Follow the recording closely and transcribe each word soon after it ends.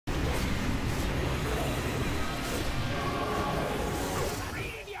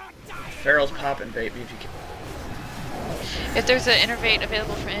Farrell's popping, baby. If you can. If there's an innervate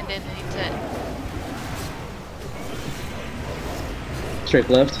available for end, I need to. Straight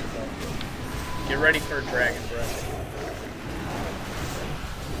left. Get ready for a dragon breath.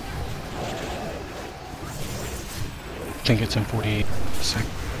 I think it's in 48. Sec.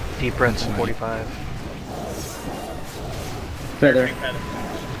 Deep breaths in 45. Feather.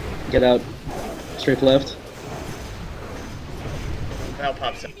 Get out. Straight left. Val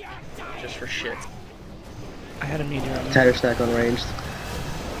pops out. Just for shit. I had a meteor on Tatter stack on ranged.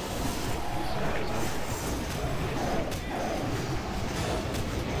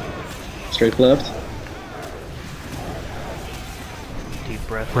 Straight left. Deep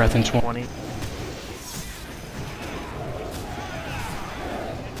breath. Breath in 20.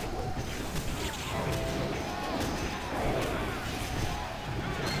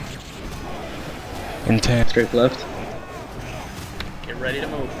 In 10. Straight left. Get ready to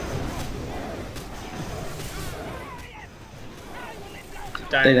move.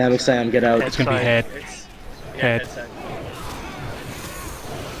 Dynamic sound, get out. It's gonna be head. Head. Head.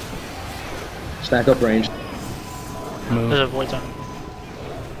 Stack up range. Move. There's a void zone.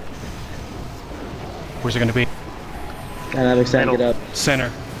 Where's it gonna be? Dynamic sound, Middle. get up.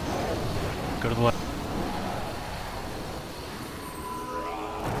 Center. Go to the left.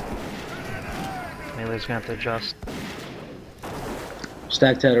 Melee's gonna have to adjust.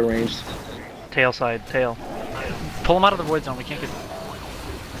 Stack tatter ranged. Tail side, tail. Pull him out of the void zone, we can't get...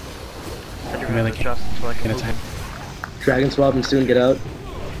 Said you're gonna Melee have to adjust so I can can move attack. him. Dragon swapping soon, get out.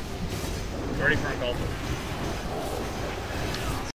 Ready for a golf.